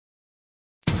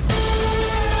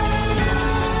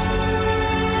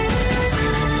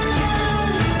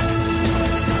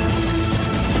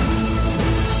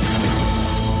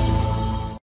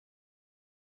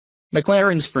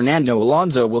McLaren's Fernando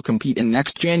Alonso will compete in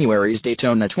next January's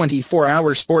Daytona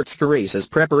 24-hour sportscar race as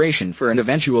preparation for an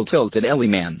eventual tilt at Le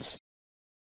Mans.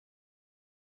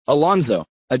 Alonso,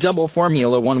 a double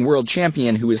Formula One world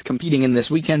champion who is competing in this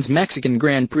weekend's Mexican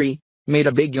Grand Prix, made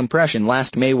a big impression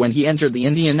last May when he entered the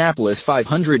Indianapolis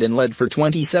 500 and led for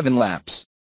 27 laps.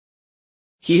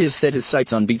 He has set his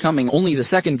sights on becoming only the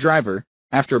second driver,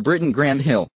 after Briton Graham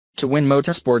Hill, to win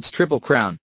Motorsport's Triple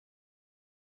Crown.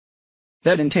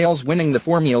 That entails winning the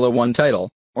Formula One title,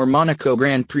 or Monaco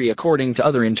Grand Prix according to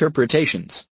other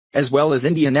interpretations, as well as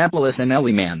Indianapolis and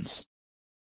Le Mans.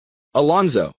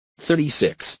 Alonso,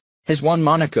 36, has won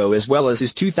Monaco as well as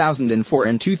his 2004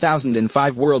 and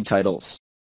 2005 world titles.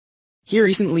 He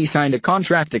recently signed a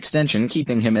contract extension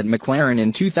keeping him at McLaren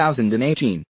in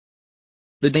 2018.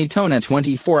 The Daytona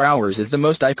 24 Hours is the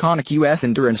most iconic U.S.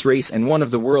 endurance race and one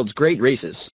of the world's great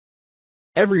races.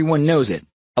 Everyone knows it,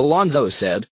 Alonso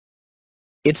said.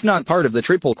 It's not part of the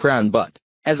Triple Crown but,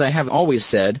 as I have always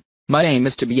said, my aim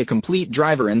is to be a complete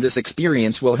driver and this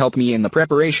experience will help me in the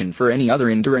preparation for any other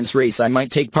endurance race I might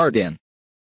take part in.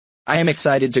 I am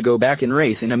excited to go back and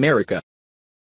race in America.